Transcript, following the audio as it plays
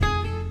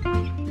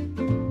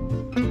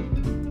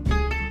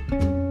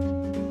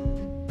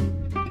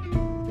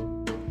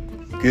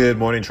Good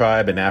morning,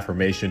 tribe. An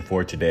affirmation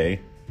for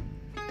today.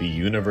 The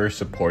universe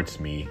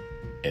supports me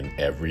in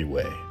every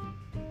way.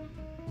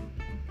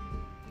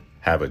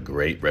 Have a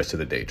great rest of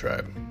the day,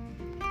 tribe.